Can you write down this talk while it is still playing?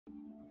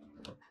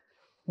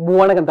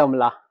வணக்கம்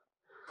தமிழா.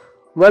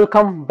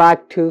 Welcome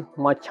back to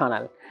my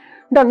channel.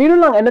 இந்த video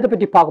நாங்கள் என்னத்தை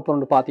பற்றி பார்க்க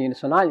போகிறோம்னு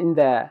பார்த்தீங்கன்னு சொன்னால்,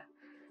 இந்த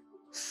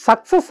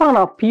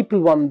சக்ஸஸான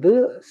பீப்புள்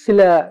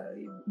சில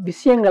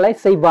விஷயங்களை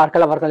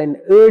செய்வார்கள் அவர்களின்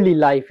ஏர்லி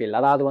லைஃபில்.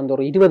 அதாவது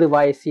ஒரு 20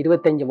 வயசு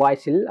 25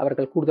 வயசில்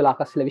அவர்கள்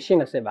கூடுதலாக சில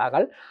விஷயங்கள்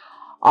செய்வார்கள்.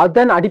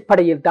 அதன்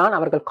அடிப்படையில் தான்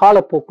அவர்கள்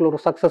காலப்போக்கில் ஒரு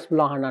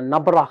சக்ஸஸ்ஃபுல்லான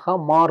நபராக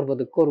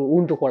மாறுவதற்கு ஒரு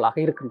ஊன்றுகோலாக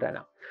இருக்கின்றன.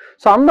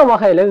 ஸோ அந்த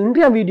வகையில்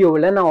இன்றைய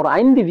வீடியோவில் நான் ஒரு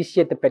 5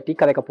 விஷயத்தை பற்றி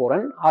கதைக்க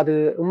போகிறேன். அது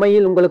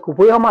உண்மையில் உங்களுக்கு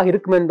உபயோகமாக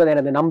இருக்கும் என்பது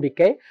எனது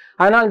நம்பிக்கை.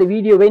 அதனால் இந்த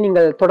வீடியோவை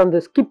நீங்கள் தொடர்ந்து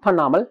ஸ்கிப்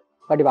பண்ணாமல்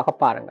வடிவாக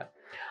பாருங்கள்.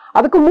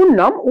 அதுக்கு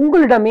முன்னால்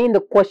உங்களிடமே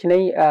இந்த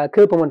கொஸ்டினை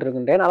கேட்போம்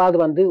இருக்கின்றேன்.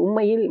 அதாவது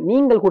உண்மையில்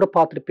நீங்கள் கூட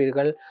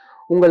பார்த்திருப்பீர்கள்,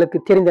 உங்களுக்கு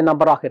தெரிந்த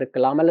நபராக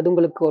இருக்கலாம் அல்லது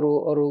உங்களுக்கு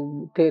ஒரு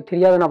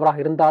தெரியாத நபராக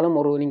இருந்தாலும்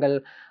நீங்கள்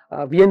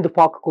வியந்து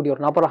பார்க்கக்கூடிய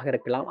ஒரு நபராக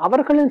இருக்கலாம்.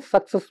 அவர்களின்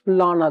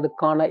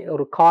சக்சஸ்ஃபுல்லானதுக்கான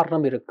ஒரு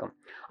காரணம் இருக்கும்.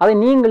 அதை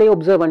நீங்களே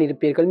ஒப்சர்வ்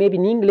பண்ணியிருப்பீர்கள். மேபி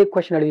நீங்களே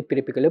கொஸ்டின்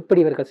எழுதியிருப்பீர்கள், எப்படி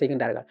இவர்கள்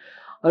செய்கின்றார்கள்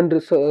என்று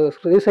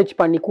ரிசர்ச்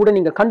பண்ணி கூட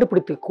நீங்கள்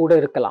கண்டுபிடித்து கூட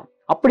இருக்கலாம்.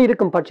 அப்படி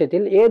இருக்கும்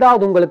பட்சத்தில்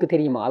ஏதாவது உங்களுக்கு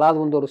தெரியுமா?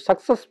 அதாவது ஒரு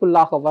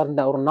சக்சஸ்ஃபுல்லாக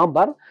வந்த ஒரு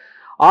நபர்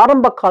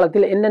ஆரம்ப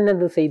காலத்தில்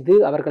என்னென்ன செய்து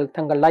அவர்கள்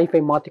தங்கள் லைஃபை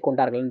மாற்றி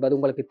கொண்டார்கள் என்பது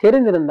உங்களுக்கு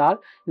தெரிந்திருந்தால்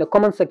இந்த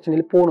கமெண்ட்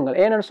செக்ஷனில் போடுங்கள்.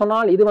 ஏன்னு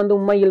சொன்னால் இது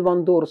உண்மையில்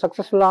ஒரு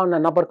சக்சஸ்ஃபுல்லான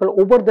நபர்கள்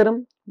ஒவ்வொருத்தரும்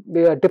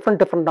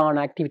டிஃப்ரெண்டான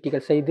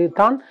ஆக்டிவிட்டிகள் செய்து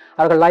தான்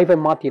அவர்கள் லைஃபை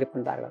மாற்றி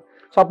இருக்கின்றார்கள்.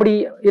 ஸோ அப்படி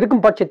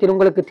இருக்கும் பட்சத்தில்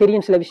உங்களுக்கு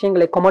தெரியும் சில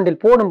விஷயங்களை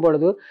கமெண்டில் போடும்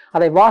பொழுது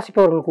அதை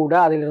வாசிப்பவர்கள் கூட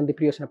அதிலிருந்து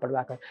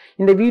பிரயோசனப்படுவார்கள்.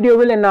 இந்த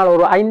வீடியோவில் என்னால்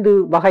ஒரு 5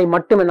 வகை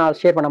மட்டும் என்னால்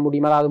ஷேர் பண்ண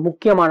முடியும். அதாவது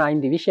முக்கியமான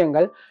 5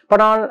 விஷயங்கள்.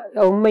 ஆனால்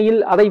உண்மையில்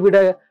அதை விட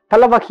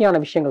பல வகையான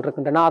விஷயங்கள்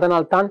இருக்கின்றன.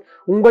 அதனால் தான்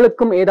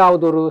உங்களுக்கும்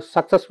ஏதாவது ஒரு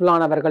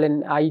சக்சஸ்ஃபுல்லானவர்களின்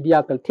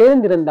ஐடியாக்கள்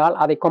தெரிந்திருந்தால்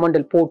அதை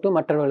கமெண்டில் போட்டு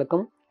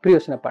மற்றவர்களுக்கும்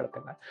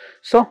பிரயோசனப்படுத்துங்க.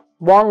 ஸோ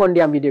வாங்க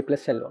ஒன்றியாம் வீடியோக்குள்ள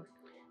செல்வோம்.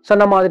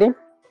 சொன்ன மாதிரி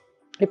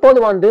இப்போது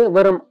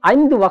வெறும்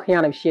 5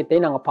 வகையான விஷயத்தை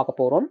நாங்கள் பார்க்க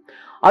போகிறோம்.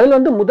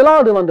 அதில்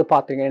முதலாவது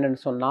பார்த்தீங்க என்னன்னு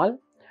சொன்னால்,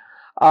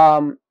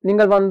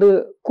 நீங்கள்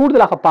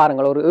கூடுதலாக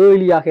பாருங்கள், ஒரு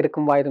ஏர்லியாக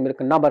இருக்கும் வயதும்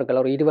இருக்கும் நபர்கள்,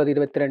 ஒரு 20,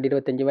 22,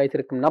 25 வயசு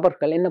இருக்கும்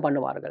நபர்கள் என்ன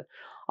பண்ணுவார்கள்?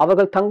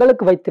 அவர்கள்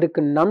தங்களுக்கு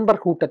வைத்திருக்கும்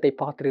நண்பர் கூட்டத்தை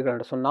பார்த்தீர்கள்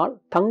என்று சொன்னால்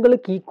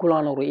தங்களுக்கு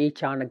ஈக்குவலான ஒரு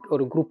ஏஜான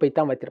ஒரு குரூப்பை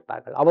தான்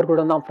வைத்திருப்பார்கள்.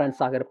 அவர்களுடன் தான்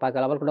ஃப்ரெண்ட்ஸாக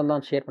இருப்பார்கள், அவர்களுடன்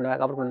தான் ஷேர்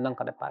பண்ணுவார்கள், அவர்களுடன்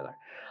தான் கதைப்பார்கள்.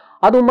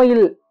 அது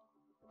உண்மையில்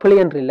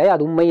பிழையன்று இல்லை,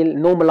 அது உண்மையில்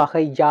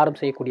நோமலாக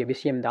யாரும் செய்யக்கூடிய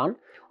விஷயம்தான்.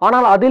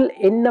 ஆனால் அதில்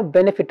என்ன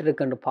பெனிஃபிட்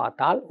இருக்குன்னு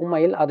பார்த்தால்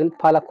உண்மையில் அதில்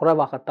பல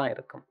குறைவாகத்தான்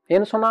இருக்கும்.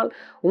 ஏன்னு சொன்னால்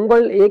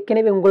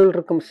ஏற்கனவே உங்கள்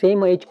இருக்கும்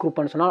சேம் ஏஜ்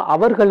குரூப்னு சொன்னால்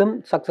அவர்களும்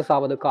சக்ஸஸ்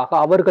ஆவதற்காக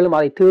அவர்களும்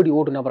அதை தேடி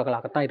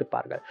ஓடுனவர்களாகத்தான்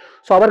இருப்பார்கள்.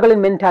 ஸோ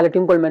அவர்களின்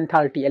மென்டாலிட்டி உங்கள்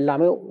மென்டாலிட்டி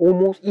எல்லாமே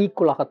ஆல்மோஸ்ட்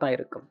ஈக்குவலாகத்தான்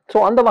இருக்கும்.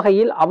 ஸோ அந்த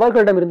வகையில்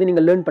அவர்களிடமிருந்து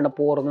நீங்கள் லேர்ன் பண்ண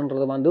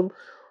போகிறதுன்றது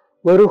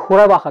ஒரு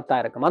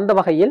குறைவாகத்தான் இருக்கும். அந்த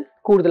வகையில்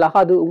கூடுதலாக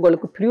அது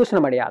உங்களுக்கு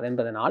பிரயோசனம் அடையாது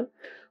என்பதனால்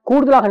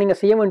கூடுதலாக நீங்கள்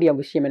செய்ய வேண்டிய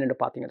விஷயம் என்னென்னு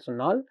பார்த்தீங்கன்னு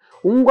சொன்னால்,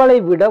 உங்களை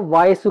விட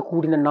வயசு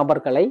கூடின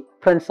நபர்களை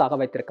ஃப்ரெண்ட்ஸாக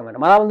வைத்திருக்க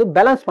வேண்டும். அதாவது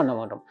பேலன்ஸ் பண்ண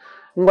வேண்டும்.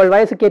 உங்கள்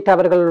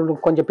வயசுக்கேற்றவர்கள்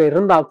கொஞ்சம் பேர்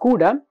இருந்தால்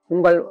கூட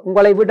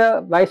உங்களை விட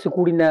வயசு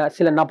கூடின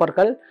சில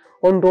நபர்கள்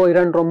 1,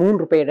 2,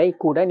 3 பேரை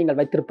கூட நீங்கள்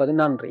வைத்திருப்பது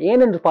நன்று.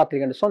 ஏனென்று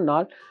பார்த்தீங்கன்னு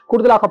சொன்னால்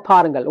கூடுதலாக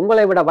பாருங்கள்,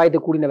 உங்களை விட வயது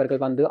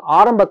கூடினவர்கள்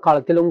ஆரம்ப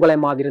காலத்தில் உங்களை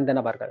மாதிரி இருந்த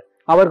நபர்கள்.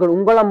 அவர்கள்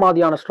உங்களை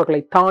மாதிரியான ஸ்ட்ரக்களை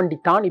தாண்டி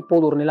தான்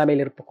இப்போது ஒரு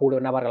நிலைமையில் இருக்கக்கூடிய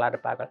நபர்களாக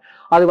இருப்பார்கள்.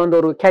 அது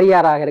ஒரு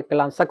கரியராக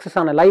இருக்கலாம்,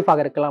 சக்சஸான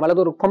லைஃபாக இருக்கலாம்,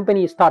 அல்லது ஒரு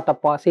கம்பெனி ஸ்டார்ட்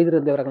அப்பா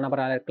செய்திருந்தவர்கள்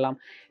நபராக இருக்கலாம்.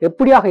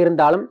 எப்படியாக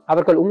இருந்தாலும்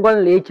அவர்கள்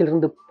உங்கள்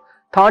ஏஜிலிருந்து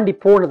தாண்டி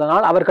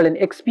போனதனால் அவர்களின்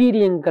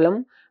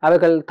எக்ஸ்பீரியன்ஸ்களும்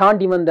அவர்கள்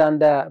தாண்டி வந்த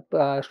அந்த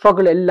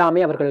ஸ்ட்ரகிள்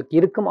எல்லாமே அவர்களுக்கு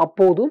இருக்கும்.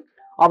 அப்போது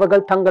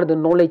அவர்கள் தங்களது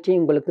நாலேஜை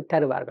உங்களுக்கு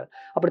தருவார்கள்.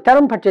 அப்படி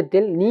தரும்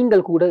பட்சத்தில்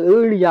நீங்கள் கூட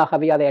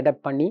ஏர்லியாகவே அதை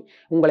அடாப்ட் பண்ணி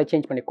உங்களை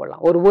சேஞ்ச்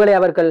பண்ணிக்கொள்ளலாம். ஒருவேளை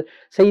அவர்கள்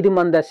செய்து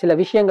வந்த சில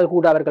விஷயங்கள்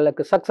கூட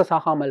அவர்களுக்கு சக்சஸ்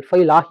ஆகாமல்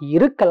ஃபெயில் ஆகி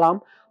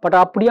இருக்கலாம்.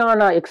 பட்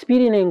அப்படியான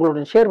எக்ஸ்பீரியன்ஸை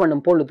உங்களுடன் ஷேர்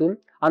பண்ணும் பொழுது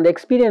அந்த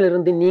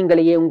எக்ஸ்பீரியன்ஸிலிருந்து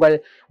நீங்களையே உங்கள்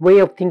வே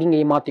ஆஃப் திங்கிங்கை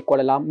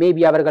மாற்றிக்கொள்ளலாம்.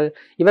 மேபி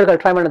இவர்கள்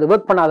ட்ரை பண்ணது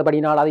ஒர்க்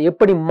பண்ணாதபடினால் அதை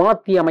எப்படி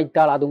மாற்றி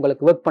அமைத்தால் அது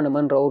உங்களுக்கு ஒர்க் பண்ணும்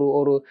என்ற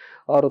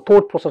ஒரு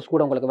தோட் ப்ராசஸ்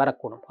கூட உங்களுக்கு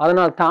வரக்கூடும்.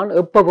 அதனால் தான்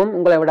எப்பவும்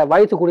உங்களை விட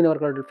வயசு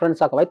கூடினவர்கள்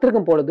ஃப்ரெண்ட்ஸாக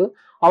வைத்திருக்கும் பொழுது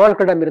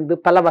அவர்களிடமிருந்து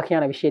பல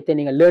வகையான விஷயத்தை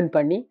நீங்கள் லேர்ன்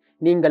பண்ணி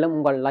நீங்களும்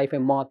உங்கள் லைஃபை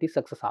மாற்றி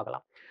சக்ஸஸ்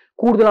ஆகலாம்.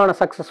 கூடுதலான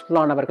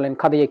சக்ஸஸ்ஃபுல்லானவர்களின்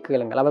கதையை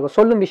கேளுங்கள். அவர்கள்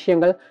சொல்லும்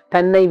விஷயங்கள்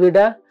தன்னை விட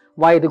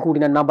வயது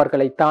கூடின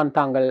நபர்களை தான்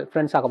தாங்கள்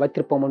ஃப்ரெண்ட்ஸாக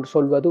வைத்திருப்போம் என்று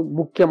சொல்வது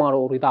முக்கியமான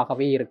ஒரு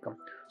இதாகவே இருக்கும்.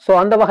 ஸோ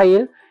அந்த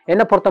வகையில்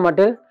என்னை பொறுத்த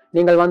மட்டும்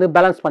நீங்கள்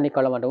பேலன்ஸ்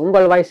பண்ணிக்கொள்ள வேண்டும்.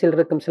 உங்கள் வயசில்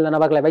இருக்கும் சில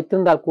நபர்களை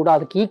வைத்திருந்தால் கூட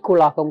அதுக்கு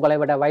ஈக்குவலாக உங்களை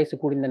விட வயசு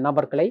கூடின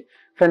நபர்களை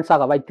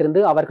ஃப்ரெண்ட்ஸாக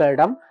வைத்திருந்து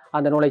அவர்களிடம்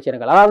அந்த நாலேஜ்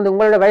இருங்கள். அதாவது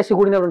உங்களோட வயசு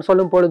கூடினவர்கள்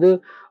சொல்லும் பொழுது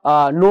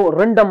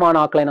ரெண்டமான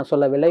ஆக்களை நான்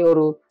சொல்லவில்லை.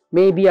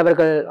 மேபி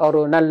அவர்கள் ஒரு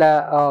நல்ல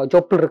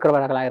ஜாப்பில்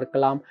இருக்கிறவர்களாக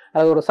இருக்கலாம்,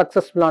 அல்லது ஒரு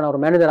சக்சஸ்ஃபுல்லான ஒரு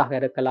மனிதராக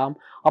இருக்கலாம்.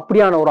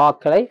 அப்படியான ஒரு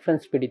ஆட்களை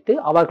ஃப்ரெண்ட்ஸ் பிடித்து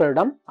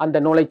அவர்களிடம் அந்த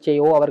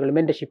நாலேஜையோ அவர்கள்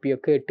மென்டர்ஷிப்பையோ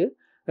கேட்டு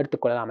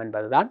எடுத்துக்கொள்ளலாம்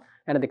என்பதுதான்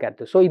எனது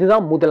கருத்து. ஸோ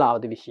இதுதான்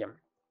முதலாவது விஷயம்.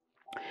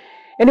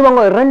 இனி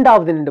வாங்க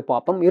இரண்டாவது நின்று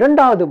பார்ப்போம்.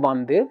 இரண்டாவது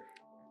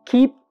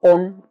கீப்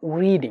ஆன்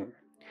ரீடிங்.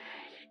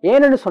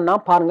 ஏன்னு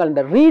சொன்னால் பாருங்கள்,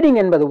 இந்த ரீடிங்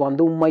என்பது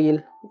உண்மையில்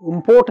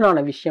இம்பார்ட்டண்டான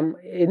விஷயம்.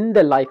 எந்த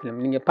லைஃப்லையும்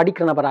நீங்கள்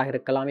படிக்கிற நபராக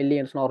இருக்கலாம்,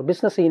 இல்லைன்னு சொன்னால் ஒரு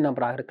பிஸ்னஸ் செய்யும்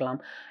நபராக இருக்கலாம்,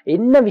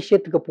 என்ன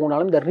விஷயத்துக்கு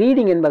போனாலும் இந்த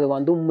ரீடிங் என்பது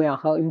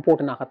உண்மையாக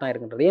இம்பார்ட்டண்டாகத்தான்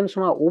இருக்கின்றது. ஏன்னு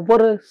சொன்னால்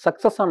ஒவ்வொரு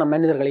சக்ஸஸான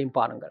மனிதர்களையும்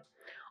பாருங்கள்,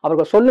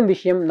 அவர்கள் சொல்லும்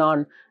விஷயம்,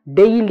 நான்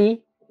டெய்லி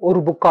ஒரு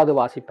புக்காவது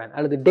வாசிப்பேன்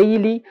அல்லது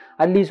டெய்லி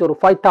அட்லீஸ்ட் ஒரு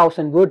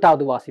 5000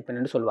 வேர்டாவது வாசிப்பேன்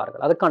என்று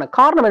சொல்வார்கள். அதுக்கான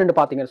காரணம் என்னென்னு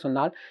பார்த்தீங்கன்னு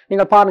சொன்னால்,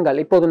 நீங்கள் பாருங்கள்,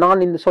 இப்போது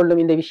நான் இந்த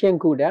சொல்லும் இந்த விஷயம்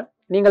கூட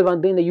நீங்கள்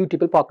வந்து இந்த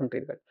யூடியூப்பில்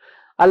பார்க்கின்றீர்கள்,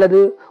 அல்லது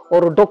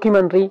ஒரு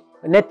டாக்குமெண்ட்ரி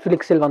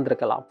நெட்ஃப்ளிக்ஸில்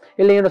வந்திருக்கலாம்,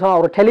 இல்லைன்னு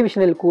சொன்னால் ஒரு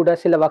டெலிவிஷனில் கூட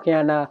சில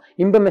வகையான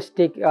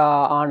இம்பமெஸ்டிக்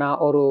ஆன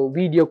ஒரு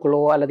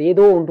வீடியோக்களோ அல்லது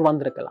ஏதோ ஒன்று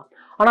வந்திருக்கலாம்.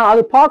 ஆனால்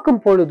அது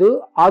பார்க்கும் பொழுது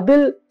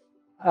அதில்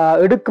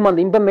எடுக்கும் அந்த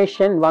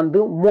இன்ஃபர்மேஷன் வந்து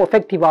மோர்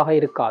எஃபெக்டிவாக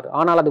இருக்காது.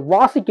 ஆனால் அது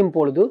வாசிக்கும்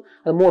பொழுது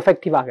அது மோர்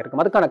எஃபெக்டிவாக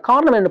இருக்கும். அதுக்கான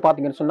காரணம் என்ன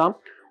பார்த்தீங்கன்னு சொன்னால்,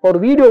 ஒரு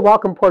வீடியோ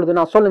பார்க்கும் பொழுது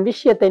நான் சொல்லும்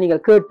விஷயத்தை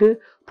நீங்கள் கேட்டு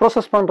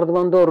ப்ராசஸ் பண்ணுறது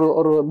வந்து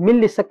ஒரு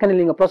மில்லி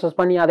செகண்டில் நீங்கள் ப்ராசஸ்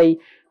பண்ணி அதை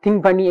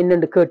திங்க் பண்ணி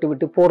என்னென்று கேட்டு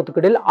விட்டு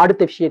போகிறதுக்கு இடையில்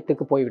அடுத்த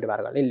விஷயத்துக்கு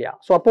போய்விடுவார்கள் இல்லையா?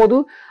 ஸோ அப்போது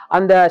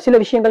அந்த சில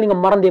விஷயங்கள்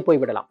நீங்கள் மறந்தே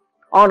போய்விடலாம்.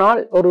 ஆனால்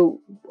ஒரு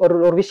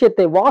ஒரு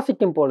விஷயத்தை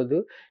வாசிக்கும் பொழுது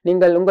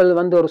உங்கள்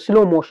வந்து ஒரு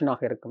ஸ்லோ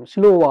மோஷனாக இருக்கும்,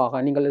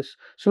 ஸ்லோவாக நீங்கள்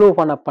ஸ்லோ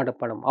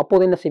பண்ணப்படும்.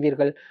 அப்போது என்ன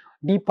செய்வீர்கள்?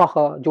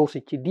 டீப்பாக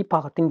யோசிச்சு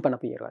டீப்பாக திங்க் பண்ண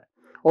போவீர்கள்.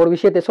 ஒரு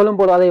விஷயத்தை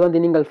சொல்லும்போது அதை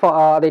வந்து நீங்கள்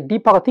அதை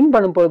டீப்பாக திங்க்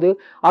பண்ணும்போது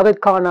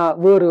அதற்கான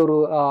வேறு ஒரு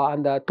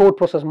அந்த தாட்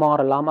ப்ராசஸ்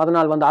மாறலாம்.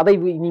 அதனால் வந்து அதை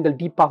நீங்கள்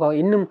டீப்பாக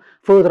இன்னும்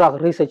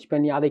ஃபர்தராக ரீசர்ச்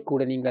பண்ணி அதை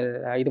கூட நீங்கள்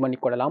இது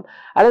பண்ணிக்கொள்ளலாம்,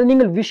 அல்லது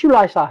நீங்கள்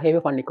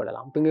விஷுவலைஸாகவே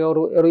பண்ணிக்கொள்ளலாம். நீங்கள்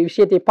ஒரு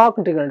விஷயத்தை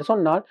பார்க்கின்றீர்கள் என்று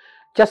சொன்னால்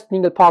ஜஸ்ட்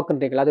நீங்கள்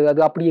பார்க்கின்றீர்கள்,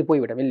 அது அப்படியே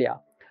போய்விடும் இல்லையா?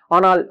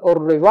 ஆனால்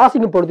ஒரு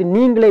வாசிக்கும் பொழுது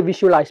நீங்களே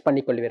விஷுவலைஸ்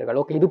பண்ணிக்கொள்வீர்கள்.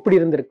 ஓகே, இது இப்படி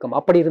இருந்திருக்கும்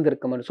அப்படி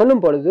இருந்திருக்கும் என்று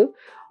சொல்லும் பொழுது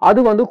அது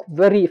வந்து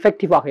வெரி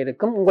எஃபெக்டிவாக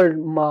இருக்கும். உங்கள்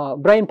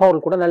பிரெயின்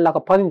பவர் கூட நல்லா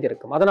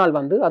பதிந்திருக்கும். அதனால்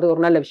வந்து அது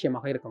ஒரு நல்ல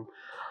விஷயமாக இருக்கும்.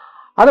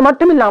 அது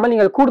மட்டும் இல்லாமல்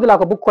நீங்கள்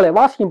கூடுதலாக புக்களை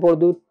வாசிக்கும்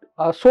பொழுது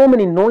so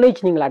many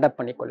knowledge நீங்கள் அடாப்ட்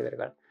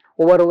பண்ணிக்கொள்வீர்கள்.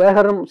 ஒவ்வொரு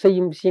வேகரும்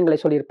செய்யும் விஷயங்களை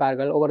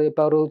சொல்லியிருப்பார்கள்.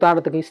 இப்போ ஒரு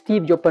உதாரணத்துக்கு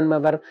ஸ்டீவ் ஜாப்ஸ்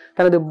என்பவர்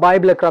தனது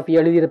பைபிளோகிராஃபி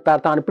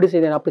எழுதியிருப்பார், தான் இப்படி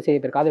செய்தேன் அப்படி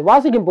செய்திருக்கார். அதை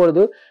வாசிக்கும்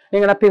பொழுது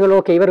நீங்கள் நினைப்பீர்கள்,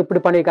 ஓகே இவர்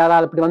இப்படி பண்ணியிருக்காரா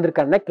இப்படி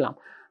வந்திருக்காரு நினைக்கலாம்.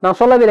 நான்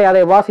சொல்லவில்லை அதை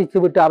வாசித்து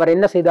விட்டு அவர்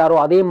என்ன செய்தாரோ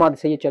அதே மாதிரி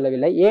செய்ய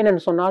சொல்லவில்லை.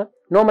 ஏனென்று சொன்னால்,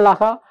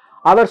 நார்மலாக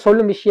அவர்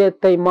சொல்லும்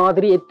விஷயத்தை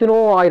மாதிரி எத்தனோ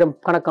ஆயிரம்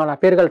கணக்கான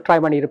பேர்கள் ட்ரை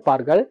பண்ணி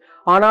இருப்பார்கள்.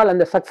 ஆனால்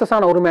அந்த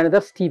சக்சஸான ஒரு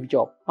மேனேஜர் ஸ்டீவ்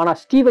ஜாப். ஆனால்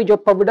ஸ்டீவ்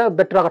ஜாப்பை விட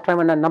பெட்டராக ட்ரை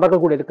பண்ண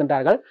நபர்கள் கூட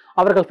இருக்கின்றார்கள்,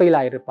 அவர்கள் ஃபெயில்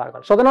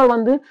ஆகியிருப்பார்கள். ஸோ அதனால்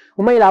வந்து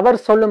உண்மையில்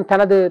அவர் சொல்லும்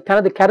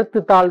தனது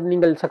கருத்துத்தால்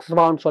நீங்கள்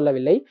சக்சஸ் ஆகும்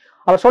சொல்லவில்லை.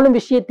 அவர் சொல்லும்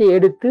விஷயத்தை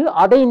எடுத்து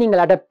அதை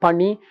நீங்கள் அடாப்ட்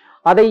பண்ணி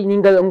அதை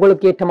நீங்கள்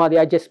உங்களுக்கு ஏற்ற மாதிரி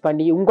அட்ஜஸ்ட்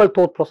பண்ணி உங்கள்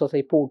தாட்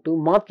ப்ராசஸை போட்டு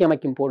மாற்றி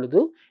அமைக்கும் பொழுது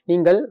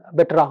நீங்கள்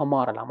பெட்டராக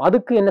மாறலாம்.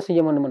 அதுக்கு என்ன செய்ய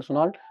வேண்டும் என்று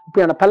சொன்னால்,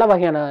 இப்படியான பல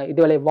வகையான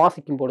இதுகளை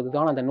வாசிக்கும் பொழுது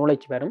தான் அந்த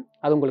நாலேஜ் வரும்.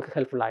 அது உங்களுக்கு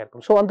ஹெல்ப்ஃபுல்லாக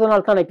இருக்கும். ஸோ அதனால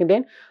தான்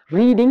நினைக்கின்றேன்,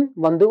 ரீடிங்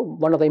வந்து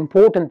one of the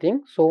important thing.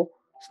 So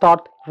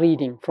start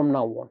reading from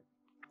now on.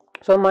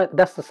 So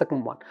that's the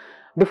second one.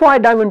 Before I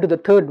dive in to the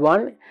third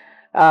one,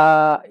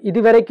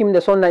 இதுவரைக்கும்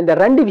இந்த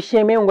ரெண்டு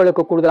விஷயமே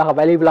உங்களுக்கு கூடுதலாக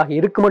வேல்யூபிளாக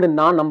இருக்குமென்று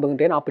நான்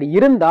நம்புகின்றேன். அப்படி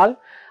இருந்தால்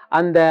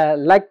அந்த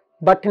லைக்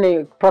பட்டனை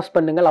ப்ரெஸ்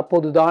பண்ணுங்கள்.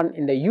 அப்போதுதான்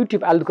இந்த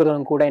யூடியூப்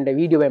அல்கோரிதம் கூட இந்த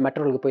வீடியோவை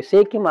மற்றவர்களுக்கு போய்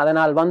சேர்க்கும்.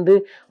 அதனால் வந்து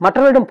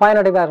மற்றவர்களிடம்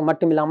பயனடைவார்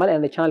மட்டும் இல்லாமல்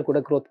இந்த சேனல்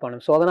கூட க்ரோத்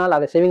பண்ணும். ஸோ அதனால்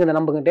அதை செய்வீங்கன்னு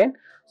நம்புகின்றேன்.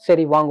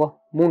 சரி, வாங்க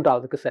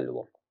மூன்றாவதுக்கு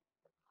செல்வோம்.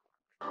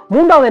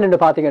 மூன்றாவது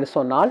என்னென்னு பார்த்தீங்கன்னு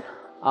சொன்னால்,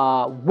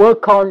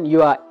 work on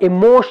your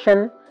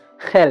emotion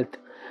health.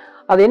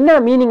 அது என்ன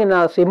மீனிங்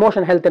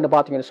எமோஷன் ஹெல்த் என்று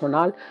பார்த்தீங்கன்னு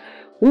சொன்னால்,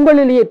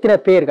 உங்களிலேயே எத்தனை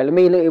பேர்கள்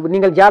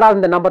நீங்கள் யாராவது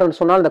இந்த நம்பர்னு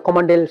சொன்னால் இந்த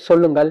கமெண்டில்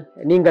சொல்லுங்கள்,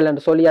 நீங்கள்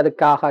என்று சொல்லி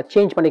அதுக்காக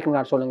சேஞ்ச்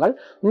பண்ணிக்கிறீங்க சொல்லுங்கள்.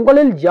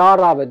 உங்களில்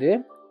யாராவது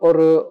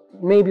ஒரு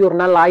மேபி ஒரு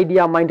நல்ல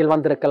ஐடியா மைண்டில்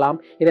வந்திருக்கலாம்,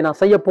 இதை நான்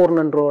செய்ய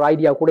போறேன்ற ஒரு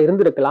ஐடியா கூட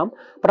இருந்திருக்கலாம்.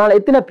 அதனால்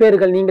எத்தனை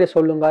பேர்கள் நீங்களே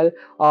சொல்லுங்கள்,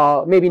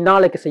 மேபி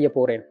நாளைக்கு செய்ய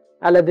போறேன்,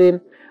 அல்லது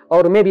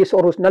ஒரு மேபி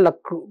ஒரு நல்ல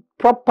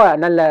ப்ராப்பர்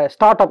நல்ல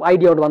ஸ்டார்ட் அப்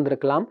ஐடியாவோடு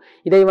வந்திருக்கலாம்.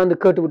 இதை வந்து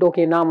கேட்டுவிட்டு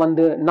ஓகே நான்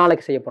வந்து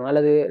நாளைக்கு செய்ய போகிறேன்,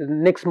 அல்லது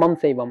நெக்ஸ்ட் மந்த்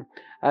செய்வோம்,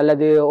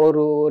 அல்லது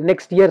ஒரு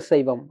நெக்ஸ்ட் இயர்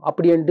செய்வோம்,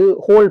 அப்படி என்று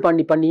ஹோல்ட்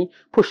பண்ணி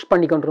புஷ்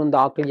பண்ணி கொண்டு இருந்த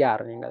ஆக்கள்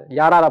யார்? நீங்கள்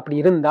யாராவது அப்படி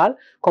இருந்தால்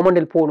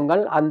கமெண்டில்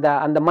போடுங்கள்.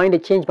 அந்த மைண்டை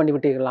சேஞ்ச் பண்ணி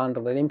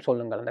விட்டீர்களான்றதையும்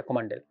சொல்லுங்கள் அந்த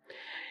கமெண்டில்.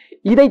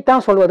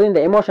 இதைத்தான் சொல்வது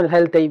இந்த எமோஷனல்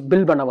ஹெல்த்தை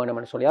பில்ட் பண்ண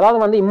வேண்டும்னு சொல்லி.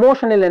 அதாவது வந்து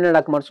இமோஷனல் என்ன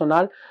நடக்கும்னு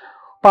சொன்னால்,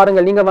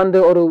 பாருங்கள், நீங்கள் வந்து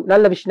ஒரு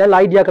நல்ல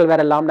ஐடியாக்கள்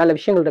வரலாம், நல்ல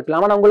விஷயங்கள்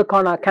இருக்கலாம். ஆனால்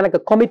உங்களுக்கான கணக்கு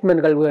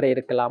கமிட்மெண்ட்கள் வேறு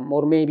இருக்கலாம்.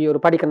 ஒரு மேபி ஒரு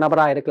படிக்கிற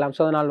நபராக இருக்கலாம்.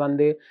 ஸோ அதனால்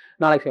வந்து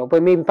நாளைக்கு செய்வோம். இப்போ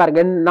மேபி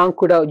பாருங்க, நான்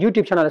கூட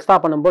யூடியூப் சேனல்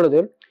ஸ்டார்ட் பண்ணும்பொழுது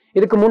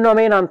இதுக்கு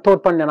முன்னமே நான்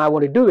தாட் பண்ணேன், I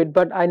want to do it,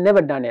 but I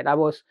never done it. I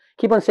was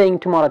keep on saying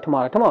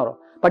tomorrow.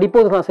 But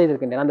இப்போது நான்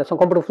செய்திருக்கின்றேன். அந்த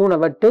கம்ப்யூட்டர் ஃபோனை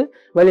விட்டு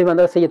வெளியே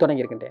வந்து செய்ய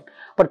தொடங்கியிருக்கின்றேன்.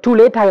 பட் டூ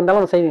லேட்டாக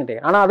இருந்தாலும் நான்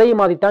செய்திருக்கின்றேன். ஆனால் அதே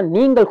மாதிரி தான்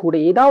நீங்கள் கூட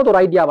ஏதாவது ஒரு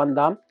ஐடியா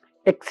வந்தால்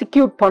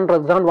எக்ஸிக்யூட்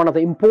பண்ணுறது தான் one of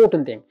the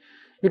important thing.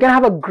 You can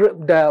have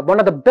one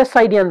of the best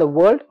idea in the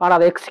world, ஆனால்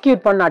அதை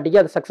எக்ஸிக்யூட்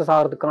பண்ணாட்டிக்கு அது சக்ஸஸ்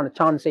ஆகிறதுக்கான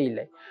சான்ஸே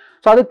இல்லை.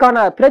 ஸோ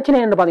அதுக்கான பிரச்சனை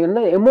என்ன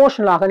பார்த்தீங்கன்னா,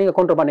 எமோஷனலாக நீங்கள்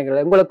கொண்டு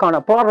பண்ணுறீர்கள். உங்களுக்கான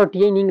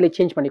ப்ராரிட்டியை நீங்களே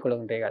சேஞ்ச் பண்ணி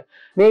கொள்கின்றீர்கள்.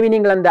 மேபி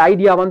நீங்கள் அந்த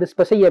ஐடியா வந்து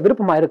இப்போ செய்ய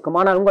விருப்பமாக இருக்கும்,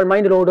 ஆனால் உங்கள்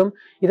மைண்டிலோடும்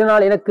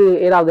இதனால் எனக்கு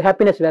ஏதாவது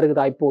ஹாப்பினஸ்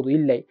வருகுதா? இப்போது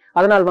இல்லை.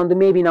 அதனால் வந்து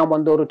மேபி நாம்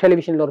வந்து ஒரு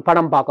டெலிவிஷனில் ஒரு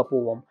படம் பார்க்க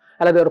போவோம்,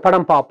 அல்லது ஒரு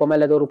படம் பார்ப்போம்,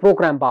 அல்லது ஒரு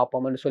ப்ரோக்ராம்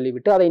பார்ப்போம் என்று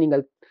சொல்லிவிட்டு அதை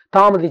நீங்கள்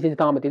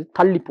தாமதித்து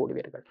தள்ளி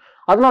போடுவீர்கள்.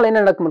 அதனால்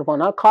என்ன நடக்கும்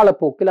போனால்,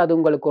 காலப்போக்கில் அது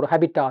உங்களுக்கு ஒரு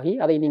ஹேபிட் ஆகி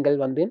அதை நீங்கள்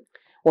வந்து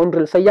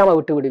ஒன்றில் செய்யாமல்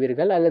விட்டு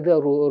விடுவீர்கள், அல்லது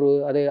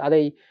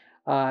அதை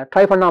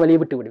ட்ரை பண்ணாமலே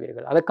விட்டு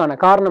விடுவீர்கள். அதுக்கான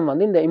காரணம்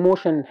வந்து இந்த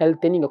எமோஷன்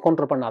ஹெல்த்தை நீங்கள்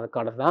கண்ட்ரோல்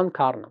பண்ணாததுக்கான தான்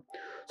காரணம்.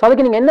 ஸோ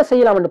அதுக்கு நீங்கள் என்ன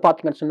செய்யலாம் என்று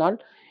பார்த்தீங்கன்னு சொன்னால்,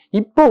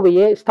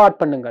 இப்போவே ஸ்டார்ட்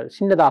பண்ணுங்கள்.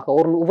 சின்னதாக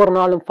ஒவ்வொரு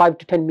நாளும் 5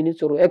 to 10 minutes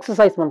ஒரு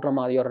எக்ஸசைஸ் பண்ற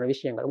மாதிரியான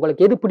விஷயங்கள்.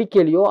 உங்களுக்கு எது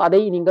பிடிக்கலையோ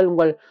அதை நீங்கள்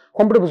உங்கள்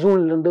கம்ஃபர்டபிள்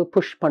ஜோன்ல இருந்து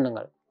புஷ்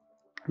பண்ணுங்கள்.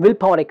 வில்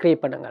பவரை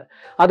கிரியேட் பண்ணுங்கள்.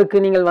 அதுக்கு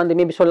நீங்கள் வந்து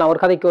மேபி சொல்லலாம், ஒரு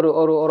கதைக்கு ஒரு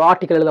ஒரு ஒரு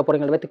ஆர்டிக்கல் எழுத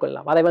போறீங்க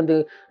வைத்துக்கொள்ளலாம். அதை வந்து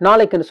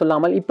நாளைக்குன்னு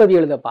சொல்லாமல் இப்பவே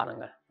எழுத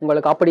பாருங்கள்.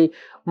 உங்களுக்கு அப்படி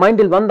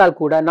மைண்டில் வந்தால்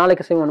கூட,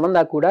 நாளைக்கு செய்வோம்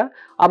வந்தால் கூட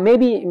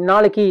மேபி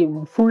நாளைக்கு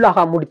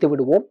ஃபுல்லாக முடித்து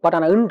விடுவோம். பட்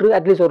ஆனால் இன்று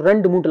அட்லீஸ்ட் ஒரு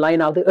 2-3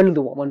 லைனாவது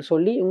எழுதுவோம்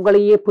சொல்லி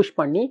உங்களையே புஷ்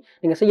பண்ணி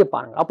நீங்கள் செய்ய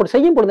பாருங்கள். அப்படி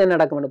செய்யும் பொழுது என்ன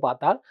நடக்கும்னு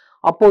பார்த்தால்,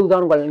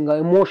 அப்போதுதான்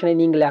உங்கள் எமோஷனை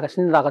நீங்களாக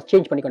சின்னதாக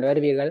சேஞ்ச் பண்ணி கொண்டு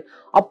வருவீர்கள்.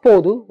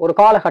 அப்போது ஒரு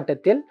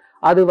காலகட்டத்தில்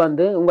அது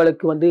வந்து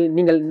உங்களுக்கு வந்து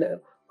நீங்கள்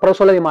அப்புறம்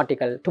சொல்லவே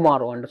மாட்டீர்கள்,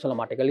 டுமாரோ என்று சொல்ல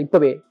மாட்டீர்கள்,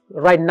 இப்பவே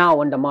ரைட் நவ்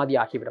என்ற மாதிரி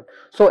ஆகிவிடும்.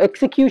 ஸோ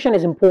எக்ஸிக்யூஷன்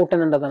இஸ்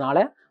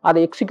இம்பார்ட்டன்ட்ன்றதுனால அதை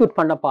எக்ஸிக்யூட்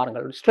பண்ண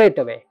பாருங்கள் ஸ்ட்ரெயிட்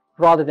அவே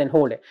ராதர் தென்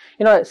ஹோல்டு.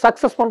 ஏன்னா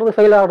சக்ஸஸ் பண்ணுறது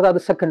ஃபெயில் ஆகிறது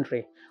அது செகண்டரி.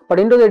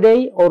 பட் இன் த டே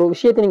ஒரு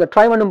விஷயத்தை நீங்கள்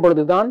ட்ரை பண்ணும்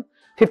பொழுது தான்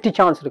 50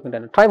 சான்ஸ்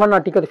இருக்கின்றன. ட்ரை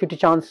பண்ணாட்டிக்கு அது 50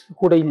 சான்ஸ்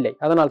கூட இல்லை.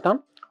 அதனால் தான்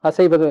அது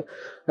செய்வது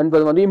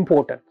என்பது வந்து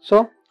இம்பார்ட்டன்ட். ஸோ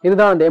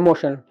இதுதான் அந்த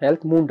எமோஷனல்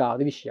ஹெல்த்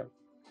 3வது விஷயம்.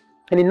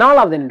 இனி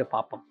 4வது என்னென்று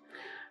பார்ப்போம்.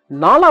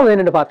 4வது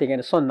என்னென்று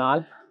பார்த்தீங்கன்னு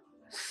சொன்னால்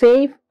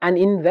save and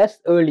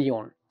invest early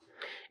on.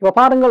 இப்போ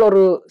பாருங்கள்,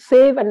 ஒரு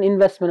சேவ் அண்ட்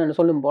இன்வெஸ்ட்மெண்ட்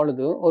சொல்லும்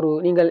பொழுது ஒரு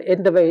நீங்கள்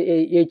எந்த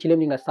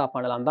ஏஜ்லையும் நீங்கள் ஸ்டாப்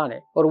பண்ணலாம் தானே.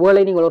 ஒரு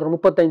வேளை நீங்கள் ஒரு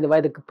 35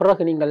 வயதுக்கு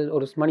பிறகு நீங்கள்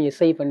ஒரு மணியை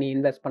சேவ் பண்ணி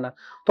இன்வெஸ்ட் பண்ண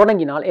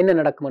தொடங்கினால் என்ன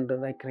நடக்கும் என்று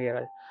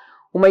நினைக்கிறீர்கள்?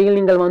 உண்மையில்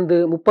நீங்கள் வந்து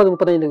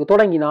 30-35க்கு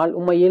தொடங்கினால்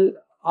உண்மையில்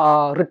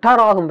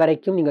ரிட்டையர் ஆகும்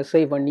வரைக்கும் நீங்கள்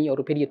சேவ் பண்ணி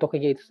ஒரு பெரிய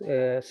தொகையை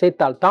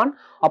சேர்த்தால்தான்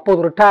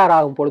அப்போது ரிட்டையர்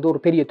ஆகும் பொழுது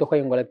ஒரு பெரிய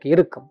தொகை உங்களுக்கு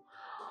இருக்கும்.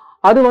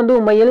 அது வந்து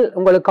உண்மையில்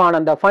உங்களுக்கான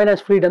அந்த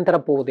ஃபைனான்ஸ் ஃப்ரீடம்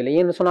தரப்போவதில்லை.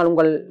 ஏன்னு சொன்னால்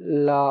உங்கள்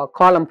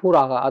காலம்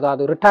பூராக,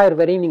 அதாவது ரிட்டையர்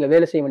வரையும் நீங்கள்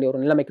வேலை செய்ய வேண்டிய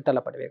ஒரு நிலைமைக்கு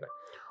தள்ளப்படுவீர்கள்.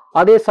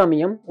 அதே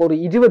சமயம் ஒரு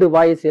 20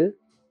 வயசில்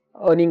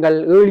நீங்கள்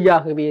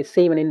ஏர்லியாகவே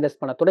சேவ் அண்ட்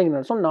இன்வெஸ்ட் பண்ண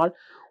தொடங்கினீர்கள் சொன்னால்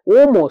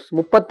ஆல்மோஸ்ட்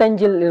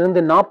 35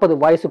 to 40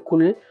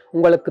 வயசுக்குள்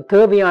உங்களுக்கு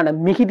தேவையான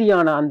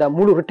மிகுதியான அந்த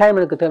முழு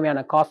ரிட்டையர்மெண்ட்டுக்கு தேவையான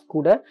காசு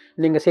கூட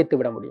நீங்கள் சேர்த்து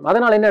விட முடியும்.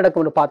 அதனால் என்ன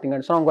நடக்கும்னு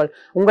பார்த்தீங்கன்னு சொன்னால்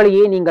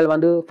உங்களையே நீங்கள்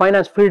வந்து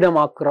ஃபைனான்ஸ் ஃப்ரீடம்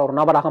ஆக்குற ஒரு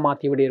நபராக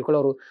மாற்றி விடுவீர்கள்.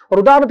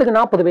 ஒரு உதாரணத்துக்கு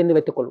 40 வயது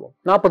வைத்துக்கொள்வோம்.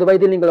 40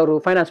 வயதில் நீங்கள் ஒரு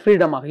ஃபைனான்ஸ்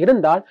ஃப்ரீடமாக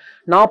இருந்தால்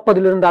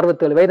 40 to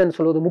 67 வயதுன்னு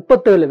சொல்வது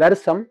 37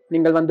 வருஷம்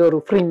நீங்கள் வந்து ஒரு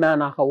ஃப்ரீ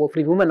மேனாகவோ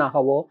ஃப்ரீ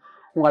உமனாகவோ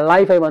உங்கள்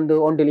லைஃபை வந்து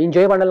ஒன்றில்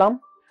என்ஜாய் பண்ணலாம்.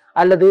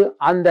 அல்லது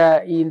அந்த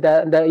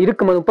இந்த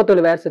இருக்கும்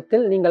 37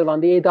 வருஷத்தில் நீங்கள்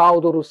வந்து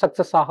ஏதாவது ஒரு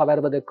சக்சஸ் ஆக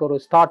வருவதற்கு ஒரு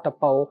ஸ்டார்ட்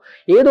அப்பாவோ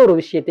ஏதோ ஒரு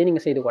விஷயத்தை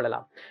நீங்கள் செய்து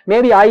கொள்ளலாம்.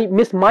 Maybe I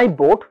miss my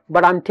boat,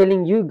 but I'm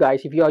telling you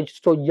guys, if you are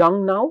so young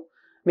now,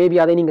 maybe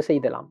அதை நீங்கள்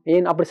செய்யலாம்.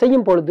 ஏன் அப்படி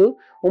செய்யும் பொழுது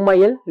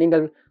உண்மையில்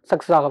நீங்கள்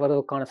சக்சஸ் ஆக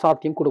வருவதற்கான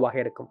சாத்தியம் கூடுதலாக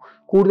இருக்கும்.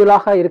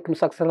 கூடுதலாக இருக்கும்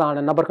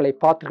சக்சஸான நபர்களை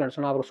பார்த்துருக்கேன்னு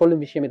சொன்னால் அவர்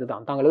சொல்லும் விஷயம்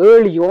இதுதான். தாங்கள்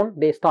early on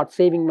they start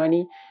saving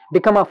money,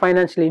 become a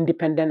financially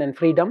independent and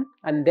freedom,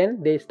 and then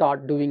they start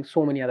doing so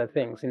many other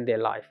things in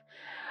their life.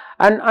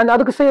 And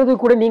அதுக்கு செய்யறது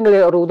கூட நீங்கள்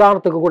ஒரு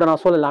உதாரணத்துக்கு கூட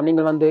நான் சொல்லலாம்.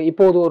 நீங்கள் வந்து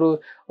இப்போது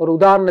ஒரு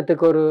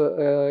உதாரணத்துக்கு ஒரு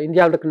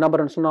இந்தியாவில் இருக்க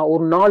நபர்னு சொன்னால்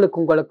ஒரு நாளுக்கு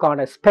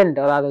உங்களுக்கான ஸ்பெண்ட்,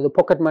 அதாவது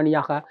பாக்கெட்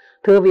மணியாக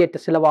தேவையற்ற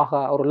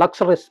செலவாக ஒரு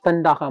லக்ஸரி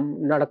ஸ்பெண்டாக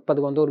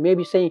நடப்பது வந்து ஒரு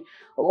மேபி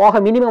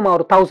மினிமம்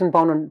ஒரு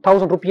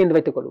 1000 ரூபி என்று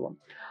வைத்துக் கொள்வோம்.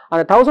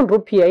 அந்த 1000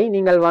 ரூபியை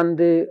நீங்கள்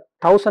வந்து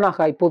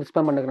 1000 இப்போது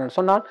ஸ்பெண்ட் பண்ணுகிறேன்னு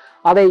சொன்னால்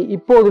அதை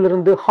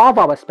இப்போதிலிருந்து half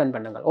hour ஸ்பெண்ட்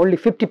பண்ணுங்கள். only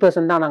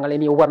 50% தான் நாங்கள்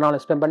இனி ஒவ்வொரு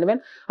நாளும் ஸ்பெண்ட்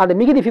பண்ணுவேன். அந்த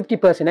மிகுதி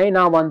 50%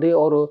 நான் வந்து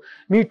ஒரு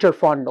மியூச்சுவல்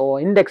ஃபண்ட்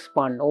இண்டெக்ஸ்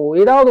ஃபண்ட்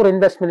ஏதாவது ஒரு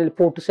இன்வெஸ்ட்மெண்டில்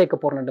போட்டு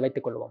சேர்க்க போறேன் என்று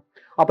வைத்துக் கொள்வோம்.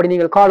 அப்படி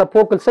நீங்கள்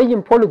காலப்போக்கில்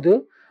செய்யும் பொழுது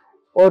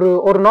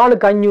ஒரு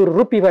நாளுக்கு 500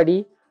 ரூபி படி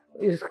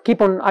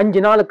கீப் ஆன்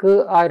 5 நாளுக்கு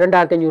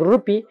 2500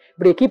 ரூபி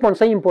இப்படி கீப் ஆன்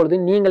செய்யும் பொழுது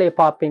நீங்களே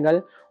பார்ப்பீங்கள்,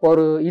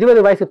 ஒரு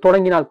 20 வயசு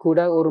தொடங்கினால் கூட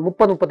ஒரு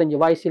 30-35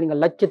 வயசில்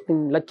நீங்கள்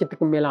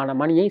லட்சத்துக்கும் மேலான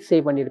மணியை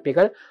சேவ்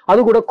பண்ணியிருப்பீர்கள். அது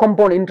கூட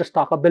கம்பவுண்ட்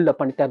இன்ட்ரெஸ்டாக பில்டப்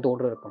பண்ணி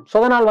தரதோடு இருக்கும். ஸோ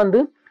அதனால்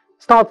வந்து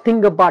start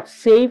think about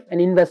save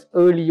and invest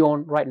early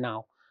on right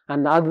now.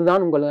 And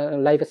அதுதான் உங்கள்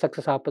லைஃபை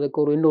சக்ஸஸ்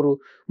ஆப்பதுக்கு இன்னொரு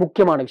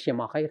முக்கியமான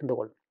விஷயமாக இருந்து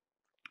கொள்ளும்.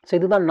 ஸோ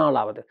இதுதான்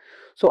 4வது.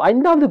 ஸோ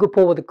 5வதுக்கு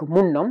போவதுக்கு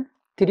முன்னம்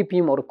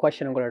திருப்பியும் ஒரு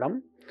கொஸ்டின் உங்களிடம்.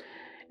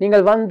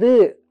 நீங்கள் வந்து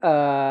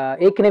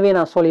ஏற்கனவே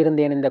நான்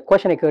சொல்லியிருந்தேன், இந்த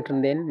கொஸ்டினை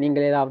கேட்டிருந்தேன்,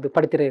 நீங்கள் ஏதாவது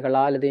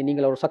படித்திருக்கீர்களா அல்லது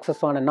நீங்கள் ஒரு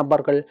சக்ஸஸான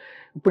நபர்கள்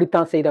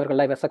இப்படித்தான் செய்தவர்கள்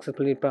லைஃப்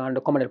சக்ஸஸ்ஃபுல்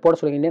இருப்பாங்க கமெண்டில் போட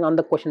சொல்லியிருந்தேன்.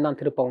 அந்த கொஸ்டின் தான்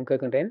திருப்பவும்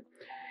கேட்கின்றேன்.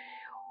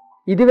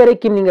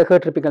 இதுவரைக்கும் நீங்கள்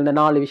கேட்டிருப்பீங்க இந்த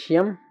 4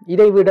 விஷயம்.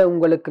 இதை விட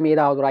உங்களுக்கும்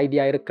ஏதாவது ஒரு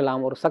ஐடியா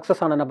இருக்கலாம், ஒரு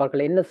சக்ஸஸான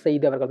நபர்கள் என்ன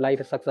செய்தவர்கள்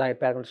லைஃப் சக்ஸஸ்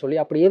ஆகிருப்பார்கள் சொல்லி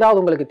அப்படி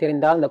ஏதாவது உங்களுக்கு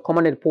தெரிந்தால் இந்த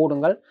கமெண்டில்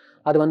போடுங்கள்.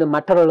 அது வந்து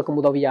மற்றவர்களுக்கும்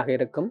உதவியாக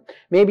இருக்கும்.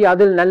 மேபி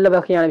அதில் நல்ல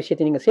வகையான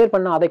விஷயத்தை நீங்கள் ஷேர்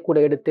பண்ணால் அதை கூட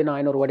எடுத்து நான்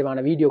இன்னொரு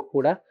வடிவான வீடியோ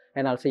கூட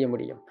என்னால் செய்ய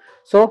முடியும்.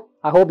 So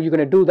I hope you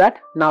can do that.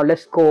 Now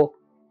let's go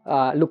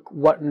look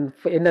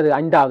என்னது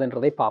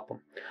 5வதுன்றதை பார்ப்போம்.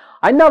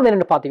 5வது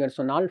என்னென்னு பார்த்தீங்கன்னு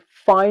சொன்னால்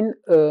ஃபைண்ட்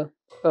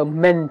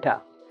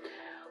மென்டர்.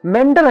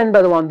 மென்டர்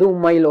என்பது வந்து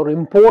உண்மையில் ஒரு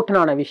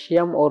இம்பார்ட்டண்டான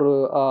விஷயம். ஒரு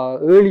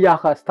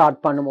ஏர்லியாக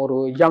ஸ்டார்ட் பண்ணும் ஒரு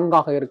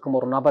யங்காக இருக்கும்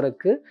ஒரு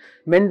நபருக்கு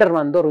மென்டர்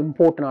வந்து ஒரு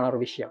இம்பார்ட்டண்டான ஒரு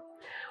விஷயம்.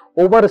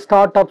 ஒவ்வொரு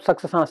ஸ்டார்ட் அப்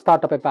சக்ஸஸான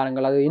ஸ்டார்ட் அப்பை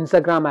பாருங்கள், அது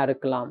இன்ஸ்டாகிராமாக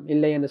இருக்கலாம்,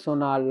 இல்லை என்று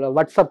சொன்னால்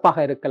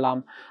வாட்ஸ்அப்பாக இருக்கலாம்,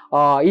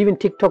 ஈவன்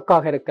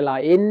டிக்டாக்காக இருக்கலாம்,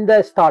 எந்த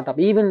start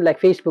up even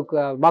like Facebook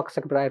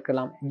வாட்ஸ்அப்பாக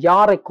இருக்கலாம்,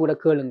 யாரை கூட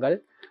கேளுங்கள்,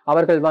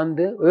 அவர்கள்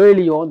வந்து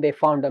early on they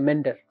found a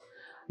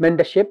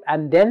mentorship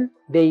and then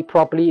they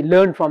properly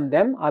learn from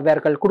them.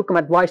 அவர்கள் கொடுக்கும்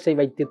அட்வைஸை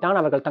வைத்துத்தான்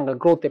அவர்கள் தங்கள்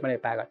growth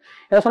பண்ணியிருப்பார்கள்.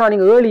 என்ன சொன்னால்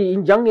நீங்கள் ஏர்லி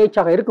யங்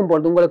ஏஜாக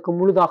இருக்கும்போது உங்களுக்கு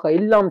முழுதாக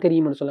எல்லாம்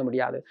தெரியும்னு சொல்ல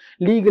முடியாது.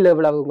 லீகல்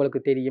எவ்வளவு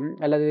உங்களுக்கு தெரியும்,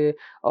 அல்லது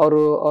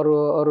ஒரு ஒரு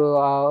ஒரு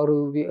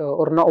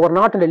ஒரு ஒரு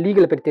நாட்டின்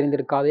லீகலை பற்றி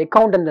தெரிந்திருக்காது,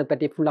 அக்கௌண்டன்ட்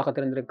பற்றி ஃபுல்லாக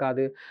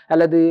தெரிந்திருக்காது,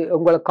 அல்லது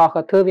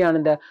உங்களுக்காக தேவையான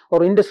இந்த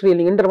ஒரு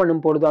இண்டஸ்ட்ரியில் என்டர்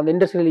பண்ணும் பொழுது அந்த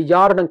இண்டஸ்ட்ரியில்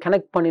யாருடன்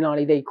கனெக்ட்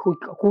பண்ணினால் இதை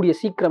கூடிய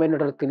சீக்கிரம்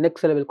என்னோட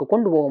நெக்ஸ்ட் லெவலுக்கு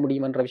கொண்டு போக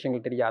முடியும் என்ற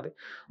விஷயங்கள் தெரியாது,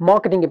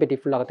 மார்க்கெட்டிங்கை பற்றி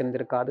ஃபுல்லாக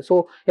தெரிந்திருக்காது. ஸோ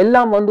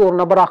எல்லாம் ஒரு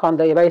நபராக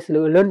அந்த வயசில்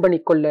லேர்ன் பண்ணி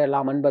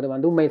கொள்ளலாம் என்பது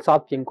உண்மையில்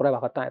சாத்தியம்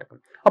குறைவாகத்தான்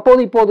இருக்கும்.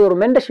 இப்போது ஒரு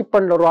மென்டர்ஷிப்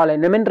பண்ற ஒரு ஆளை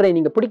மென்டரை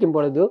நீங்க பிடிக்கும்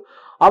பொழுது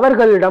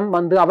அவர்களிடம்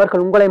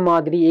அவர்கள் உங்களை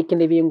மாதிரி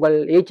ஏற்கனவே உங்கள்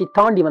ஏஜை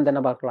தாண்டி வந்த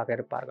நபர்களாக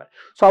இருப்பார்கள்.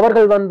 ஸோ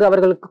அவர்கள்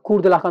அவர்களுக்கு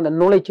கூடுதலாக அந்த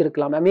நாலேஜ்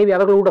இருக்கலாம், மேபி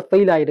அவர்களோட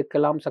ஃபெயில்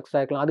ஆகிருக்கலாம், சக்ஸஸ்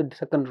ஆகிருக்கலாம்,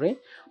 அது செகண்டரி.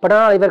 பட்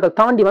ஆனால் இவர்கள்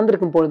தாண்டி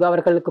வந்திருக்கும் பொழுது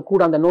அவர்களுக்கு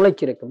கூட அந்த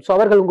நாலேஜ் இருக்கும். ஸோ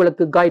அவர்கள்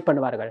உங்களுக்கு கைட்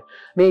பண்ணுவார்கள்,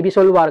 மேபி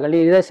சொல்வார்கள்,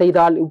 நீ இதை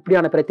செய்தால்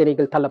இப்படியான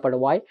பிரச்சனைகள்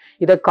தள்ளப்படுவாய்,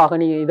 இதற்காக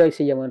நீ இதை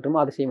செய்ய வேண்டும்,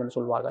 அதை செய்ய வேண்டும்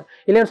சொல்வார்கள்.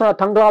 இல்லைன்னு சொன்னால்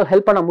தங்களால்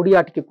ஹெல்ப் பண்ண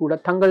முடியாட்டிக்கு கூட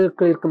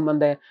தங்களுக்கு இருக்கும்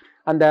அந்த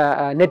அந்த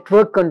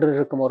நெட்வொர்க் என்று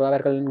இருக்கும் ஒரு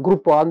அவர்களின்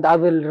குரூப், அந்த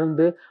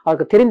அதிலிருந்து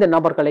அவருக்கு தெரிந்த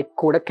நபர்களை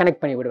கூட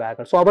கனெக்ட் பண்ணி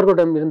விடுவார்கள். ஸோ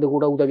அவர்களிடம் இருந்து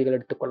கூட உதவிகள்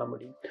எடுத்துக்கொள்ள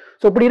முடியும்.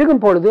 ஸோ இப்படி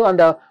இருக்கும் பொழுது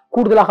அந்த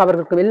கூடுதலாக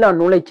அவர்களுக்கு எல்லா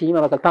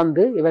நாலேஜையும் அவர்கள்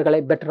தந்து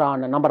இவர்களை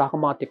பெட்டரான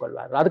நபராக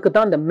மாற்றிக்கொள்வார்கள். அதுக்கு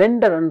தான் இந்த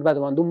மென்டர்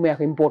என்பது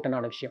உண்மையாக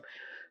இம்பார்ட்டன்டான விஷயம்.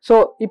 ஸோ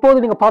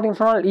இப்போது நீங்கள் பார்த்தீங்கன்னு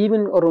சொன்னால்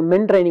ஈவன் ஒரு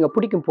மென்டரை நீங்கள்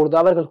பிடிக்கும் பொழுது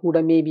அவர்கள் கூட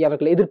மேபி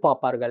அவர்கள்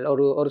எதிர்பார்ப்பார்கள்,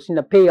 ஒரு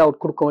சின்ன பே அவுட்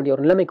கொடுக்க வேண்டிய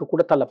ஒரு நிலைமைக்கு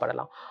கூட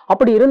தள்ளப்படலாம்.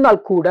 அப்படி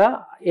இருந்தால் கூட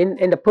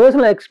என்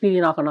பர்சனல்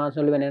எக்ஸ்பீரியன்ஸாக நான்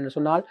சொல்லுவேன் என்ன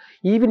சொன்னால்,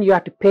 even you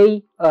have to pay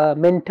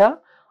mentor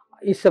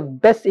is a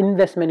best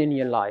investment in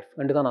your life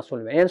என்று தான் நான்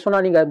சொல்லுவேன். ஏன்னு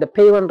சொன்னால் நீங்கள் இந்த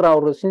பே பண்ணுற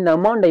ஒரு சின்ன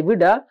அமௌண்ட்டை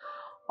விட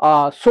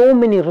so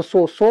many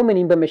resource, so many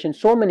information,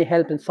 so many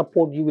help and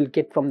support you will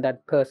get from that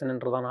person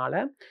என்றதனால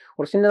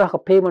ஒரு சின்னதாக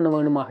பே பண்ண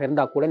வேணுமாக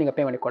இருந்தால் கூட நீங்கள்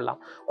பே பண்ணிக்கொள்ளலாம்.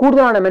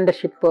 கூடுதலான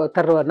மென்டர்ஷிப்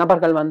தர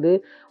நபர்கள்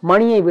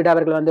மணியை விட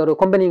அவர்கள் ஒரு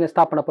கம்பெனியை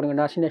ஸ்டார்ட் பண்ண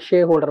போறீங்கன்னா சின்ன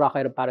ஷேர்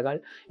ஹோல்டராக இருப்பார்கள்.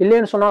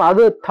 இல்லைன்னு சொன்னால்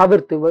அது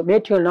தவிர்த்து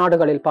மேற்கிய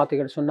நாடுகளில்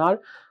பார்த்தீங்கன்னு சொன்னால்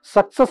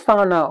சக்சஸ்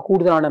ஆன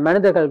கூடுதலான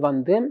மனிதர்கள்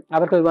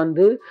அவர்கள்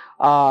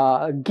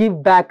கிவ்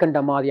பேக் என்ற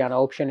மாதிரியான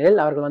ஆப்ஷனில்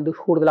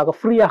அவர்கள் கூடுதலாக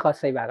ஃப்ரீயாக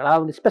செய்வார்கள்.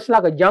 அதாவது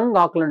ஸ்பெஷலாக யங்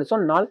ஆக்கள்னு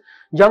சொன்னால்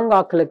யங்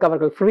ஆக்களுக்கு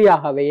அவர்கள்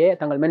ஃப்ரீயாகவே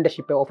தங்கள்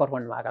மென்டர்ஷிப்பை ஆஃபர்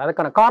பண்ணுவார்கள்.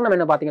 அதுக்கான காரணம்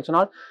என்ன பார்த்தீங்கன்னு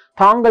சொன்னால்,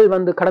 தாங்கள்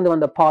கடந்து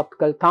வந்த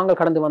பாத்கள், தாங்கள்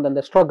கடந்து வந்த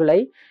அந்த ஸ்ட்ரகிளை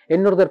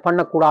இன்னொருத்தர்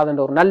பண்ணக்கூடாது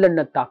என்ற ஒரு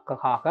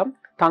நல்லெண்ணத்தாக்காக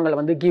தாங்கள்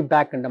கிவ்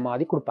பேக் என்ற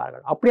மாதிரி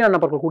கொடுப்பார்கள். அப்படியான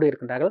நபர்கள் கூட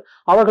இருக்கின்றார்கள்,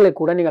 அவர்களை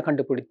கூட நீங்கள்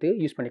கண்டுபிடித்து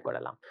யூஸ்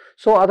பண்ணிக்கொள்ளலாம்.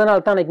 ஸோ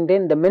அதனால் தான்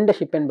இந்த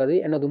மென்டர்ஷிப் என்பது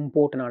எனது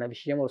இம்பார்ட்டன்டான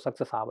விஷயம் ஒரு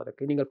சக்ஸஸ்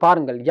ஆவதற்கு. நீங்கள்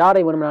பாருங்கள்,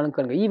 யாரை வேணும்னாலும்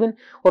கேளுங்க. ஈவன்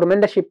ஒரு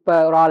மென்டர்ஷிப்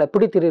ஒரு ஆளை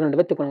பிடித்திருந்து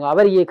வைத்துக்கொள்ளுங்க,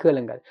 அவரையே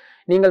கேளுங்கள்.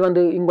 நீங்கள்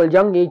உங்கள்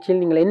யங்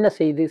ஏஜில் நீங்கள் என்ன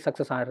செய்து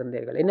சக்ஸஸ்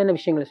ஆகிருந்தீர்கள், என்னென்ன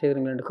விஷயங்களை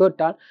செய்கிறீர்கள் என்று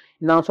கேட்டால்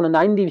நான் சொன்ன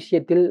அந்த 5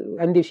 விஷயத்தில்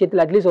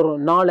அட்லீஸ்ட் ஒரு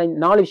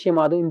 4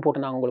 விஷயமாவது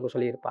இம்பார்ட்டன்டாக உங்களுக்கு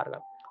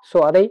சொல்லியிருப்பார்கள். ஸோ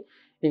அதை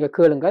நீங்கள்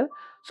கேளுங்கள்.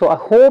 ஸோ ஐ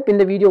ஹோப்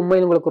இந்த வீடியோ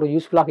உண்மையில் உங்களுக்கு ஒரு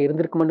யூஸ்ஃபுல்லாக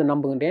இருந்திருக்கும் என்று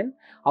நம்புகின்றேன்.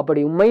 அப்படி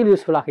உண்மையில்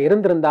யூஸ்ஃபுல்லாக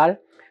இருந்திருந்தால்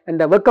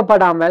இந்த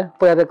வெக்கப்படாமல்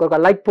போய் அதற்கு ஒரு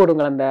லைக்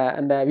போடுங்கள்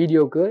அந்த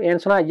வீடியோவுக்கு.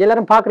 ஏன்னு சொன்னால்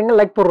எல்லாரும் பார்க்குறீங்க,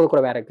 லைக் போடுறது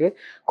கூட வேற இருக்கு.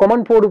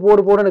 கமெண்ட்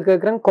போடுன்னு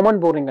கேட்குறேன்,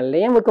 கமெண்ட் போடுறீங்க,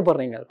 ஏன்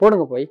வெக்கப்படுறீங்க?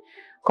 போடுங்க, போய்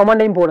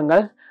கமெண்டையும்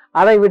போடுங்கள்.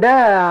 அதை விட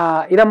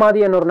இதை மாதிரி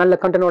இன்னொரு நல்ல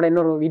கண்டென்ட்டோட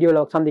இன்னொரு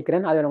வீடியோவில்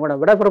சந்திக்கிறேன். அதை கூட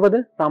விடப்படுவது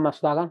Ramnath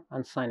Sudhakar.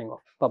 I'm signing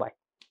off. By.